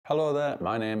Hello there,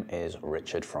 my name is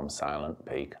Richard from Silent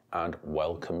Peak and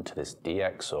welcome to this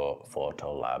DxO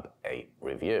Photolab 8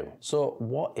 review. So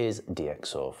what is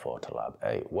DxO Photolab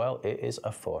 8? Well, it is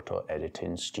a photo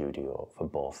editing studio for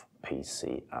both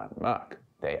PC and Mac.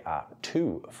 There are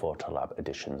two Photolab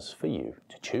editions for you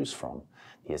to choose from.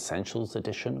 The Essentials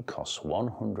edition costs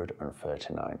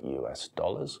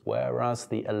 $139 whereas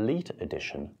the Elite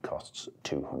edition costs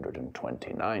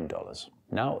 $229.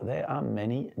 Now, there are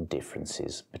many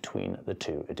differences between the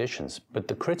two editions, but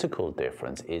the critical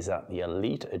difference is that the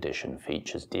Elite edition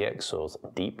features DxO's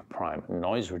DeepPrime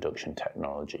noise reduction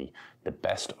technology, the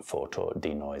best photo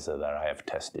denoiser that I have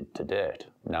tested to date.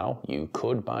 Now, you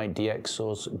could buy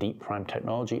DxO's DeepPrime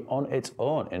technology on its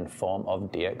own in form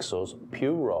of DxO's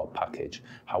Pure Raw package.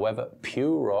 However,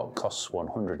 Pure Raw costs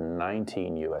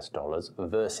 $119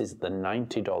 versus the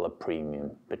 $90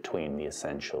 premium between the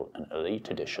Essential and Elite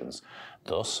editions.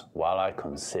 Thus, while I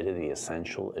consider the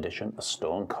Essential edition a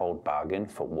stone cold bargain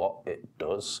for what it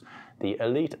does, the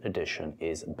Elite edition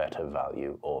is better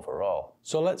value overall.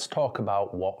 So let's talk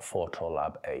about what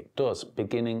Photolab 8 does,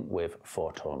 beginning with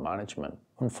photo management.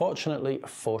 Unfortunately,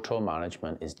 photo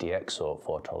management is DxO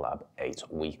Photolab 8's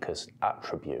weakest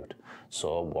attribute.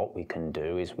 So what we can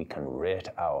do is we can rate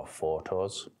our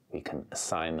photos, we can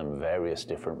assign them various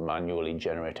different manually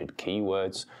generated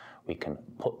keywords, we can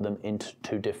put them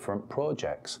into different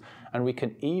projects, and we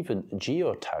can even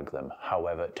geotag them.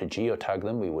 However, to geotag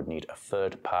them, we would need a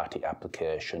third-party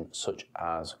application such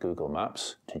as Google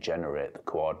Maps to generate the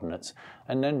coordinates,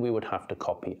 and then we would have to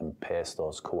copy and paste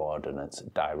those coordinates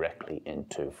directly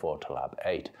into Photolab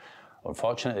 8.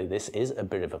 Unfortunately, this is a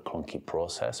bit of a clunky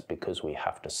process because we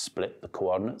have to split the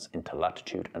coordinates into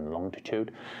latitude and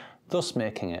longitude, thus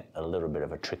making it a little bit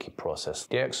of a tricky process.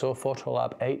 DxO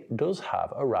Photolab 8 does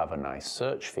have a rather nice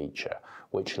search feature,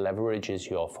 which leverages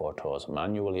your photo's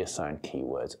manually assigned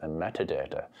keywords and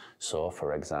metadata. So,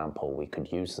 for example, we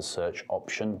could use the search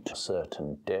option to a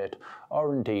certain date,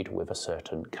 or indeed with a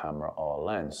certain camera or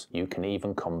lens. You can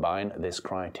even combine this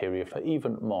criteria for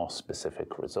even more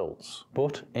specific results.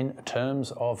 But in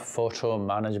terms of photo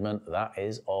management, that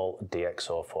is all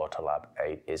DxO Photolab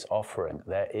 8 is offering.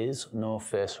 There is no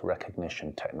face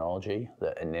recognition technology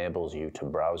that enables you to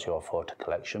browse your photo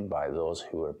collection by those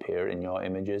who appear in your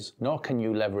images, nor can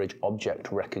you leverage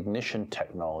object recognition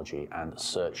technology and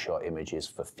search your images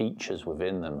for features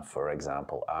within them, for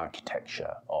example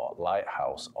architecture or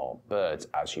lighthouse or birds,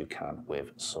 as you can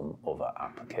with some other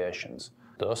applications.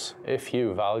 Thus, if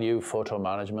you value photo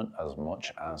management as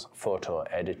much as photo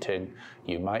editing,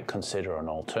 you might consider an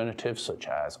alternative such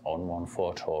as On1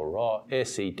 Photo Raw,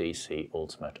 AC/DC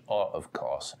Ultimate, or of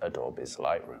course Adobe's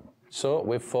Lightroom. So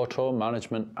with photo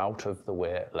management out of the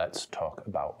way, let's talk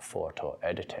about photo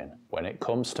editing. When it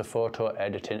comes to photo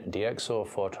editing, DxO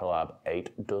Photolab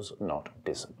 8 does not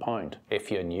disappoint.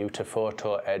 If you're new to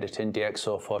photo editing,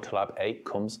 DxO Photolab 8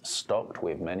 comes stocked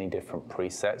with many different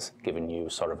presets, giving you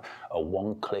sort of a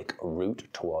one-click route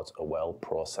towards a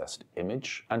well-processed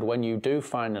image. And when you do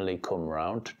finally come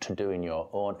around to doing your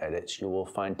own edits, you will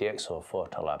find DxO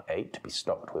Photolab 8 to be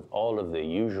stocked with all of the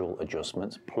usual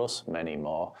adjustments, plus many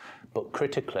more. But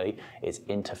critically, its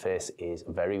interface is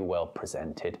very well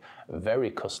presented, very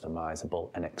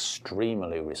customizable, and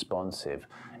extremely responsive.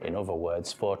 In other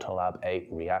words, Photolab 8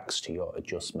 reacts to your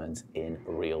adjustments in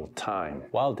real time.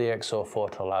 While DxO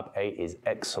Photolab 8 is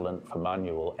excellent for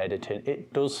manual editing,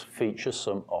 it does feature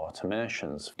some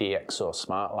automations. DxO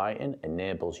Smart Lighting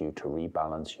enables you to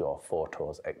rebalance your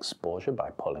photo's exposure by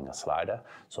pulling a slider.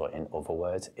 So in other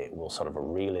words, it will sort of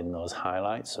reel in those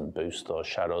highlights and boost those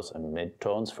shadows and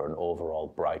midtones for an overall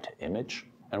brighter image.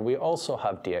 And we also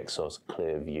have DxO's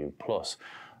Clearview Plus,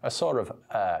 a sort of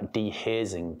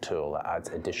dehazing tool that adds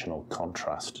additional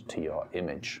contrast to your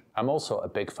image. I'm also a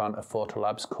big fan of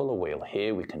Photolab's Color Wheel.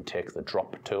 Here we can take the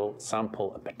drop tool,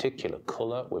 sample a particular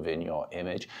color within your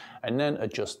image, and then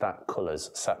adjust that color's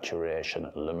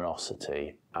saturation,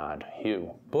 luminosity, and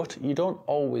hue. But you don't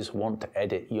always want to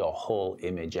edit your whole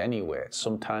image anyway.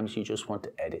 Sometimes you just want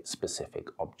to edit specific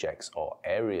objects or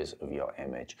areas of your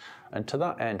image. And to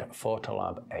that end,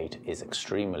 Photolab 8 is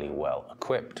extremely well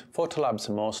equipped. Photolab's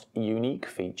most unique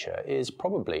feature is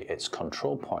probably its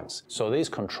control points. So these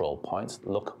control points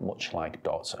look much like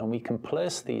dots, and we can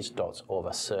place these dots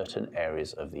over certain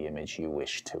areas of the image you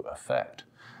wish to affect.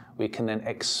 We can then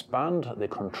expand the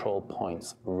control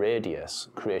point's radius,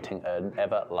 creating an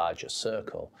ever larger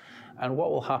circle. And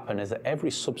what will happen is that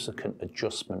every subsequent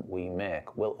adjustment we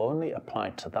make will only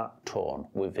apply to that tone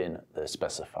within the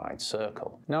specified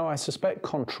circle. Now, I suspect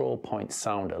control points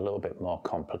sound a little bit more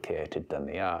complicated than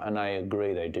they are, and I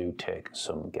agree they do take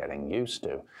some getting used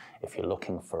to. If you're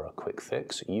looking for a quick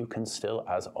fix, you can still,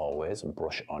 as always,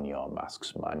 brush on your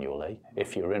masks manually.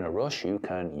 If you're in a rush, you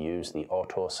can use the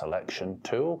auto selection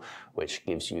tool, which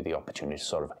gives you the opportunity to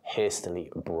sort of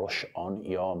hastily brush on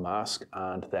your mask,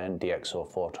 and then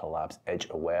DxO Photolab's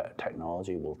edge-aware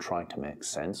technology will try to make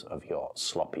sense of your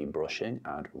sloppy brushing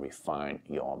and refine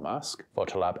your mask.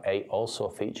 Photolab 8 also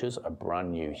features a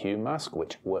brand new Hue Mask,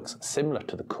 which works similar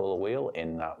to the Color Wheel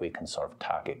in that we can sort of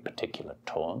target particular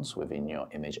tones within your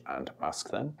image and mask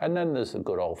them. And then there's the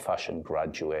good old-fashioned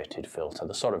graduated filter,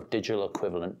 the sort of digital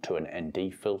equivalent to an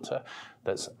ND filter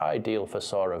that's ideal for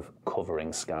sort of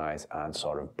covering skies and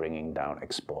sort of bringing down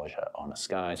exposure on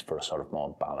skies for a sort of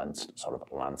more balanced sort of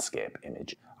landscape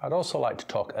image. I'd also like to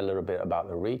talk a little bit about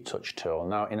the Retouch Tool.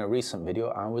 Now, in a recent video,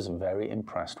 I was very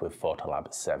impressed with Photolab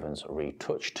 7's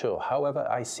Retouch Tool. However,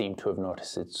 I seem to have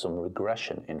noticed some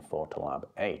regression in Photolab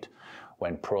 8.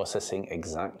 When processing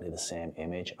exactly the same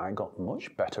image, I got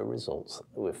much better results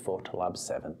with Photolab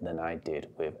 7 than I did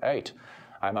with 8.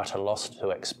 I'm at a loss to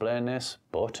explain this,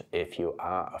 but if you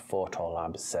are a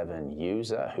Photolab 7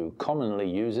 user who commonly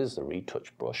uses the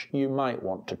retouch brush, you might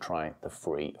want to try the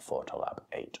free Photolab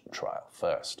 8 trial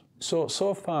first.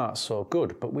 So far so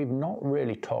good, but we've not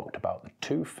really talked about the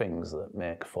two things that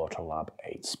make Photolab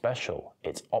 8 special: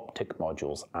 its optic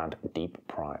modules and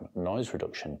DeepPrime noise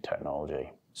reduction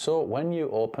technology. So when you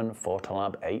open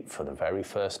Photolab 8 for the very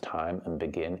first time and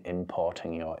begin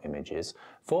importing your images,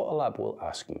 Photolab will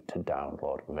ask you to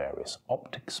download various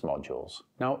optics modules.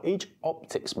 Now, each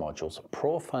optics module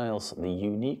profiles the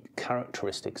unique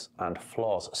characteristics and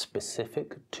flaws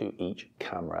specific to each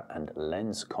camera and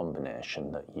lens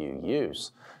combination that you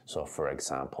use. So for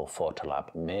example,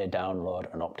 Photolab may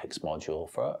download an optics module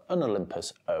for an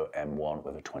Olympus OM1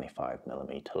 with a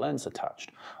 25mm lens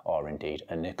attached, or indeed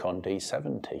a Nikon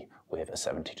D70 with a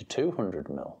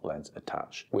 70-200mm lens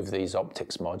attached. With these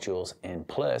optics modules in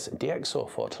place, DxO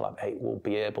Photolab 8 will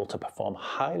be able to perform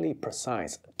highly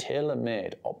precise,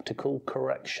 tailor-made optical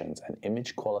corrections and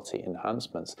image quality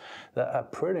enhancements that are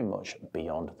pretty much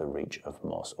beyond the reach of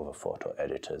most other photo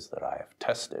editors that I have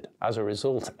tested. As a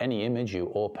result, any image you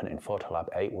open in Photolab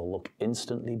 8 will look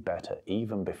instantly better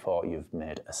even before you've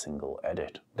made a single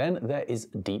edit. Then there is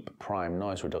DeepPrime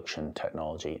noise reduction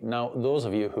technology. Now, those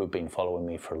of you who have been following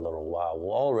me for a little while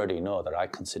will already know that I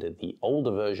consider the older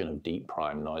version of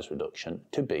DeepPrime noise reduction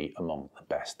to be among the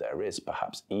best there is,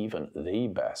 perhaps even the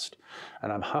best.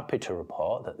 And I'm happy to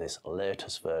report that this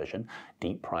latest version,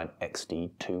 DeepPrime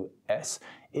XD2S,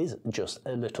 is just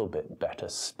a little bit better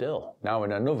still. Now,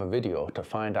 in another video, to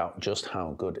find out just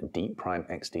how good DeepPrime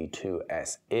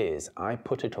XD2S is, I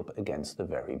put it up against the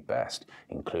very best,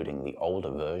 including the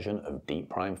older version of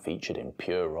DeepPrime featured in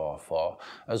Pure Raw 4,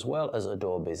 as well as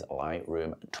Adobe's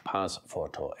Lightroom Topaz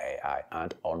Photo AI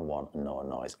and On1 No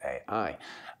Noise AI.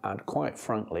 And quite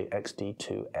frankly,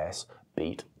 XD2S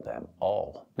beat them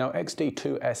all. Now,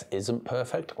 XD2S isn't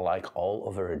perfect. Like all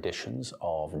other editions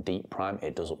of DeepPrime,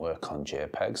 it doesn't work on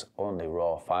JPEGs, only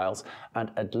RAW files,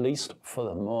 and at least for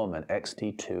the moment,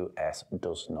 XD2S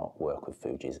does not work with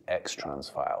Fuji's X-Trans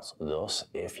files. Thus,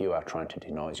 if you are trying to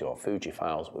denoise your Fuji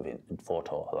files within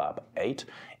Photolab 8,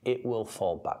 it will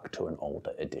fall back to an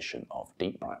older edition of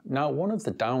DeepPrime. Now, one of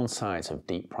the downsides of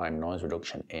DeepPrime noise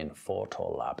reduction in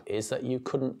Photolab is that you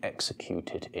couldn't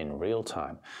execute it in real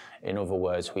time. In other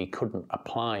words, we couldn't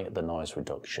apply the noise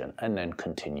reduction and then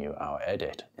continue our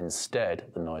edit. Instead,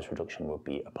 the noise reduction would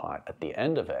be applied at the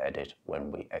end of the edit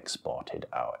when we exported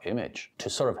our image. To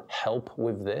sort of help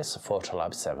with this,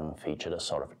 Photolab 7 featured a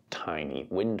sort of tiny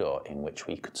window in which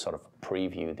we could sort of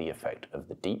preview the effect of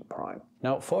the DeepPrime.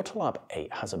 Now, Photolab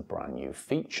 8 has a brand new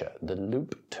feature, the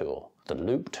Loupe Tool. The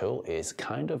Loupe Tool is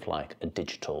kind of like a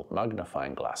digital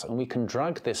magnifying glass, and we can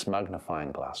drag this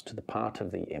magnifying glass to the part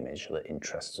of the image that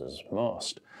interests us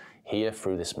most. Here,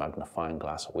 through this magnifying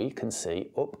glass, we can see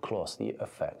up close the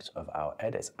effect of our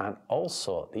edits and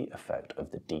also the effect of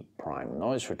the DeepPrime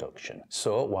noise reduction.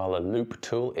 So while the Loupe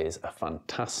Tool is a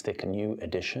fantastic new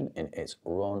addition in its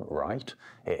own right,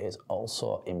 it is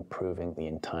also improving the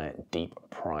entire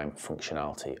DeepPrime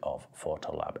functionality of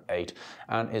Photolab 8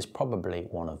 and is probably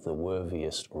one of the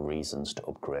worthiest reasons to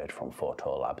upgrade from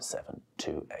Photolab 7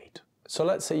 to 8. So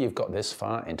let's say you've got this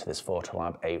far into this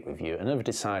Photolab 8 review and have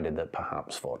decided that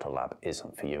perhaps Photolab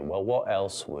isn't for you. Well, what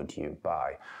else would you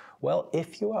buy? Well,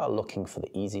 if you are looking for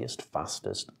the easiest,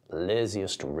 fastest,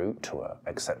 laziest route to an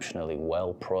exceptionally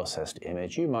well-processed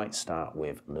image, you might start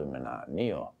with Luminar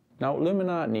Neo. Now,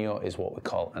 Luminar Neo is what we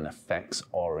call an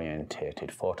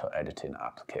effects-orientated photo editing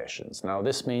applications. Now,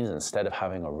 this means instead of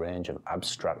having a range of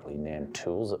abstractly named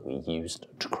tools that we used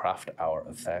to craft our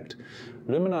effect,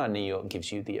 Luminar Neo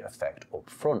gives you the effect up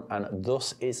front and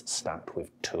thus is stacked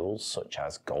with tools such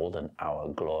as Golden Hour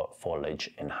Glow Foliage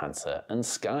Enhancer and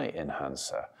Sky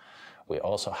Enhancer. We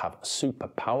also have super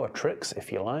power tricks,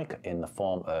 if you like, in the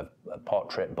form of a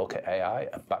portrait bucket AI,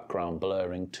 a background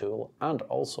blurring tool, and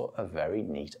also a very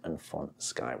neat and fun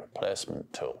sky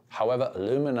replacement tool. However,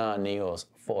 Luminar Neo's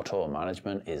photo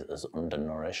management is as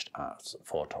undernourished as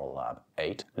Photolab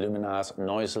 8. Luminar's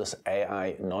noiseless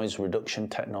AI noise reduction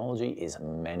technology is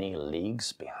many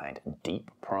leagues behind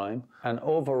DeepPrime, and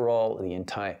overall the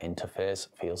entire interface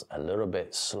feels a little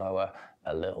bit slower,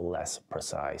 a little less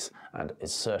precise, and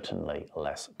is certainly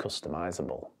less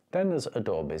customizable. Then there's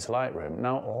Adobe's Lightroom.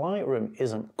 Now, Lightroom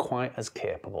isn't quite as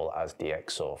capable as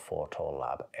DxO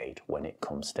Photolab 8 when it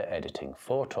comes to editing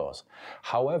photos.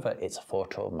 However, its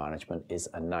photo management is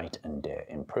a night and day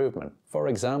improvement. For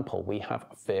example, we have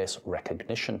face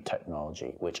recognition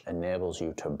technology, which enables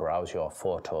you to browse your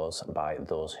photos by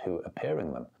those who appear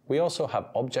in them. We also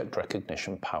have object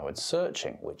recognition powered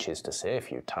searching, which is to say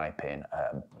if you type in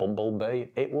bumblebee,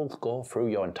 it will go through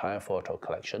your entire photo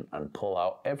collection and pull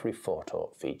out every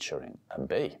photo featuring a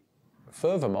bee.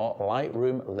 Furthermore,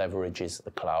 Lightroom leverages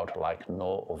the cloud like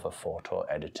no other photo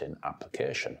editing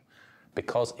application.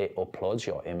 Because it uploads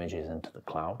your images into the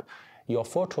cloud, your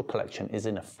photo collection is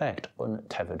in effect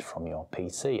untethered from your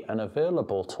PC and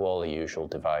available to all the usual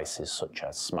devices such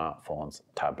as smartphones,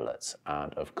 tablets,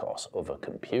 and of course other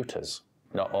computers.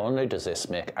 Not only does this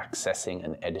make accessing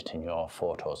and editing your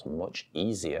photos much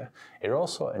easier, it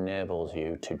also enables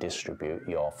you to distribute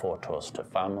your photos to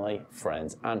family,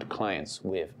 friends, and clients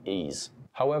with ease.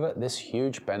 However, this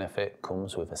huge benefit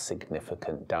comes with a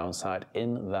significant downside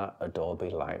in that Adobe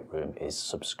Lightroom is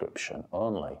subscription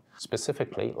only.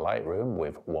 Specifically, Lightroom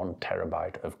with 1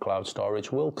 terabyte of cloud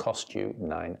storage will cost you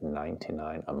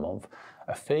 $9.99 a month,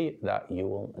 a fee that you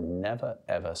will never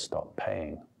ever stop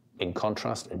paying. In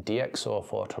contrast, DxO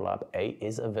Photolab 8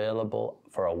 is available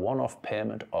for a one-off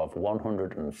payment of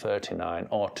 $139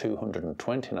 or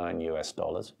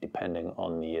 $229 depending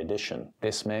on the edition.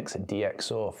 This makes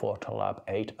DxO Photolab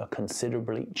 8 a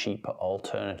considerably cheaper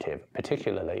alternative,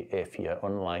 particularly if you're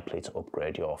unlikely to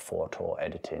upgrade your photo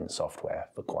editing software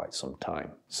for quite some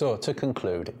time. So to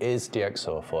conclude, is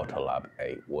DxO Photolab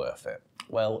 8 worth it?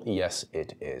 Well, yes,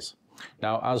 it is.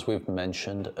 Now, as we've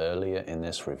mentioned earlier in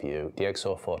this review,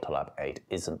 DxO Photolab 8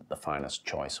 isn't the finest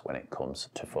choice when it comes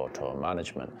to photo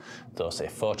management. Thus,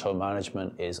 if photo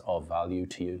management is of value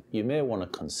to you, you may want to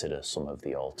consider some of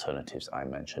the alternatives I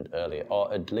mentioned earlier,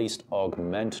 or at least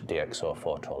augment DxO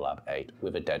Photolab 8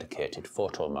 with a dedicated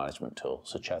photo management tool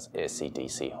such as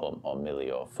AC/DC Home or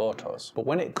Milio Photos. But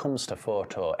when it comes to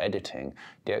photo editing,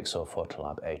 DxO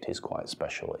Photolab 8 is quite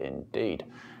special indeed.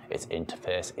 Its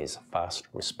interface is fast,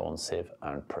 responsive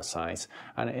and precise,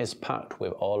 and it is packed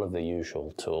with all of the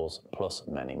usual tools plus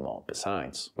many more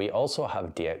besides. We also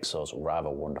have DxO's rather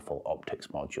wonderful optics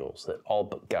modules that all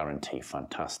but guarantee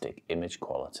fantastic image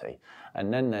quality.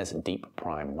 And then there's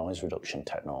DeepPrime noise reduction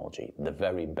technology, the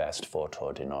very best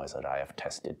photo denoiser I have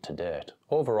tested to date.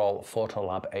 Overall,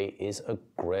 Photolab 8 is a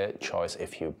great choice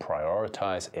if you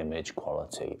prioritize image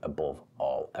quality above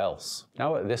all else.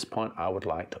 Now at this point, I would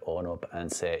like to own up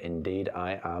and say indeed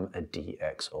I am a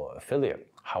DxO affiliate.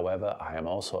 However, I am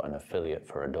also an affiliate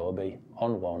for Adobe,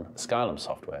 OnOne, Skylum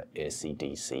Software,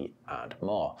 AC/DC and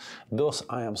more. Thus,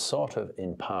 I am sort of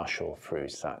impartial through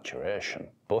saturation.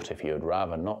 But if you'd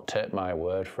rather not take my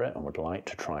word for it and would like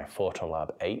to try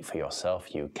Photolab 8 for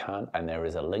yourself, you can, and there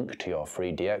is a link to your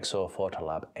free DxO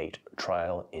Photolab 8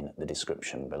 trial in the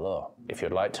description below. If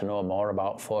you'd like to know more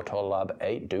about Photolab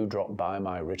 8, do drop by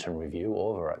my written review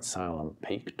over at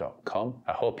silentpeak.com.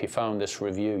 I hope you found this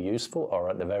review useful or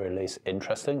at the very least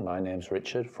interesting. My name's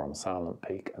Richard from Silent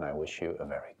Peak and I wish you a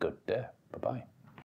very good day. Bye-bye.